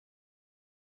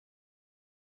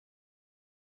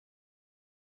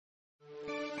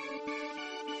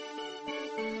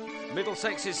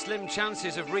Middlesex's slim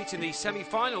chances of reaching the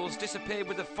semi-finals disappeared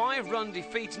with a 5-run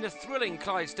defeat in a thrilling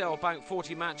Clydesdale Bank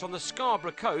 40 match on the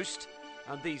Scarborough coast,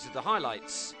 and these are the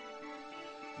highlights.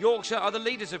 Yorkshire are the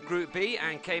leaders of Group B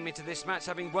and came into this match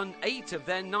having won 8 of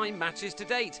their 9 matches to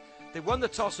date. They won the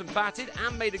toss and batted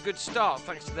and made a good start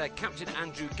thanks to their captain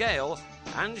Andrew Gale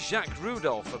and Jacques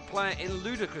Rudolph, a player in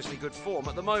ludicrously good form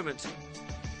at the moment.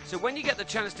 So when you get the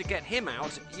chance to get him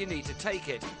out, you need to take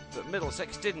it, but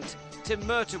Middlesex didn't. Tim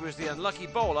Murtagh was the unlucky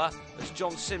bowler as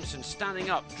John Simpson, standing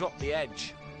up, dropped the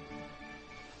edge.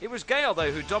 It was Gale,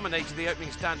 though, who dominated the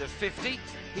opening stand of 50.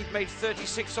 He'd made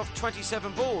 36 off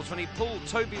 27 balls when he pulled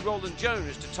Toby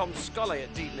Roland-Jones to Tom Scully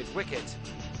at deep mid-wicket.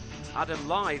 Adam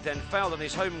Lyth then fell on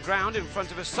his home ground in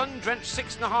front of a sun-drenched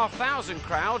 6,500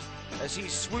 crowd as he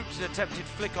swooped an attempted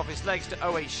flick off his legs to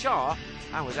O.A. Shah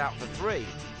and was out for 3.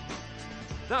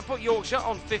 That put Yorkshire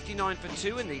on 59 for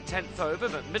 2 in the 10th over,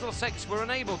 but Middlesex were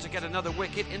unable to get another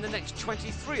wicket in the next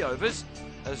 23 overs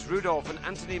as Rudolph and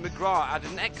Anthony McGrath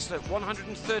added an excellent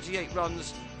 138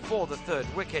 runs for the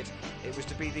 3rd wicket. It was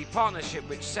to be the partnership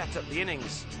which set up the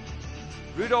innings.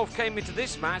 Rudolph came into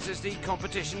this match as the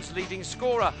competition's leading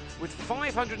scorer with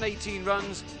 518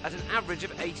 runs at an average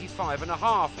of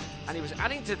 85.5, and he was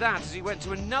adding to that as he went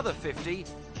to another 50,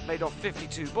 made off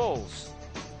 52 balls.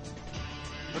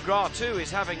 McGrath too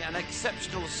is having an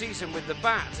exceptional season with the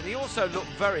bat, and he also looked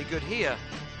very good here.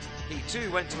 He too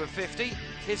went to a 50,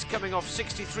 his coming off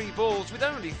 63 balls with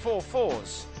only 4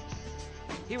 fours.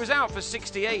 He was out for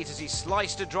 68 as he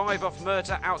sliced a drive off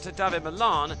Murtagh out to David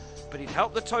Milan, but he'd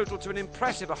helped the total to an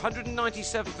impressive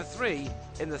 197 for 3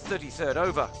 in the 33rd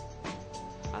over.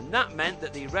 And that meant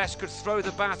that the rest could throw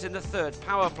the bat in the 3rd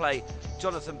power play.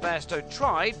 Jonathan Bairstow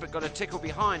tried but got a tickle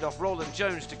behind off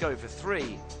Roland-Jones to go for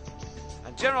 3.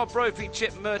 And Gerald Brophy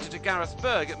chipped Murtagh to Gareth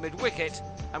Berg at mid-wicket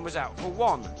and was out for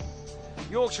 1.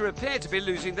 Yorkshire appeared to be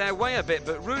losing their way a bit,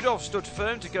 but Rudolph stood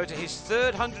firm to go to his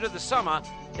 3rd 100 of the summer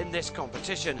in this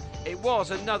competition. It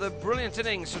was another brilliant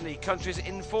innings from the country's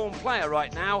in-form player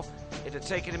right now. It had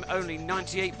taken him only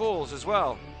 98 balls as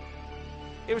well.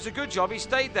 It was a good job he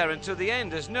stayed there until the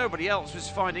end, as nobody else was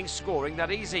finding scoring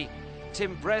that easy.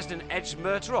 Tim Bresnan edged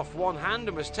Murtagh off one hand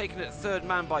and was taken at 3rd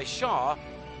man by Shah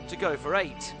to go for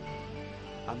 8.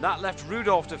 And that left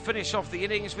Rudolph to finish off the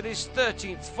innings with his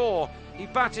 13th 4. He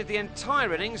batted the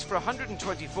entire innings for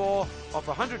 124 off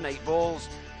 108 balls,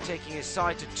 taking his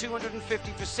side to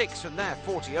 250 for 6 from their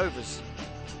 40 overs.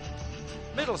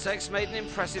 Middlesex made an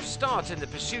impressive start in the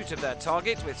pursuit of their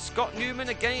target, with Scott Newman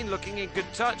again looking in good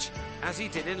touch, as he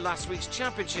did in last week's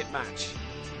championship match.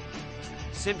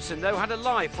 Simpson, though, had a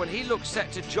life when he looked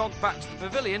set to jog back to the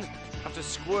pavilion after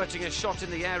squirting a shot in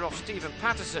the air off Stephen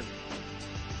Patterson.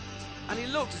 And he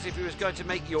looked as if he was going to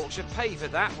make Yorkshire pay for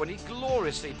that when he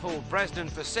gloriously pulled Bresnan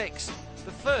for 6,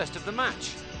 the first of the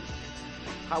match.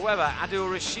 However, Adil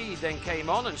Rashid then came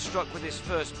on and struck with his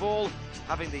first ball,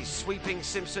 having the sweeping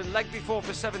Simpson leg before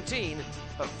for 17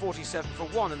 at 47 for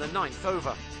 1 in the 9th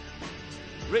over.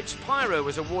 Rich Pyro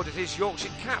was awarded his Yorkshire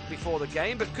cap before the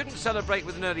game, but couldn't celebrate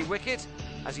with an early wicket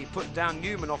as he put down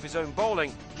Newman off his own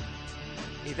bowling.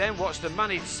 He then watched a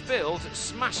man he'd spilled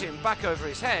smash him back over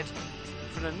his head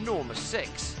for an enormous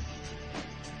 6.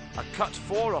 A cut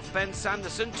 4 off Ben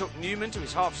Sanderson took Newman to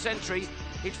his half-century.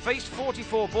 He'd faced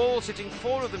 44 balls, hitting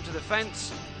 4 of them to the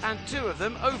fence and 2 of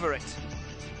them over it.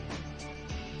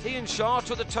 He and Shah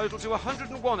took the total to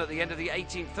 101 at the end of the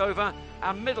 18th over,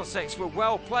 and Middlesex were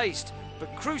well placed,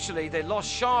 but crucially they lost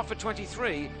Shah for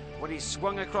 23 when he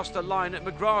swung across the line at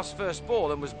McGrath's first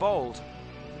ball and was bowled.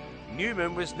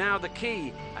 Newman was now the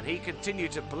key, and he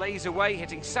continued to blaze away,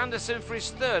 hitting Sanderson for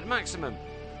his 3rd maximum.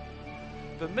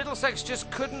 But Middlesex just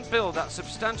couldn't build that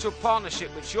substantial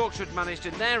partnership which Yorkshire had managed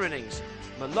in their innings.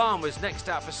 Milan was next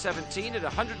out for 17 at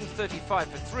 135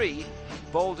 for 3,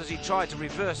 bowled as he tried to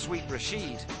reverse sweep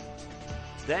Rashid.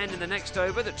 Then in the next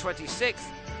over, the 26th,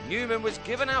 Newman was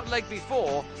given out leg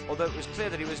before, although it was clear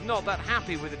that he was not that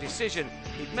happy with the decision.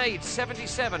 He'd made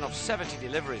 77 off 70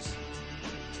 deliveries.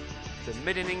 The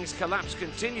mid-innings collapse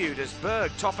continued as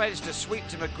Berg top-edged to sweep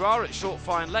to McGrath at short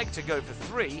fine leg to go for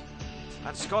 3,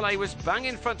 and Scully was bang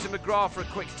in front to McGrath for a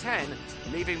quick 10,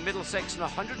 leaving Middlesex on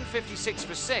 156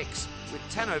 for 6 with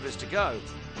 10 overs to go.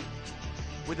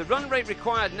 With the run rate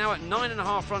required now at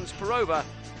 9.5 runs per over,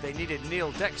 they needed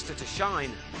Neil Dexter to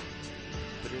shine.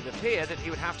 But it appeared that he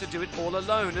would have to do it all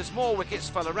alone as more wickets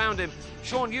fell around him.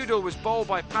 Sean Udall was bowled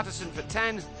by Patterson for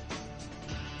 10,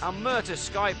 and Murtagh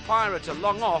skied Pyro to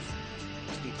long off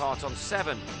to depart on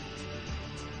 7.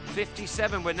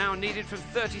 57 were now needed from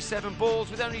 37 balls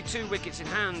with only 2 wickets in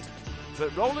hand,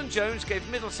 but Roland-Jones gave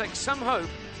Middlesex some hope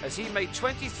as he made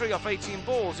 23 off 18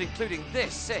 balls, including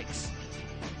this 6.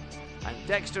 and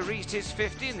Dexter reached his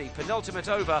 50 in the penultimate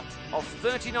over of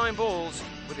 39 balls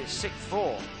with his 6th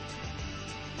 4.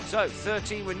 So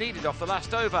 13 were needed off the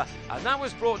last over, and that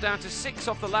was brought down to 6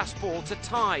 off the last ball to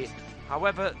tie.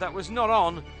 However, that was not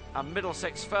on, and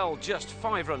Middlesex fell just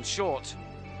 5 runs short.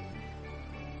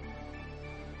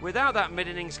 Without that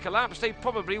mid-innings collapse, they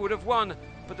probably would have won,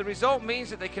 but the result means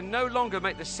that they can no longer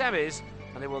make the semis,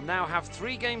 and they will now have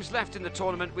 3 games left in the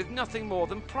tournament with nothing more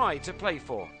than pride to play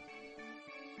for.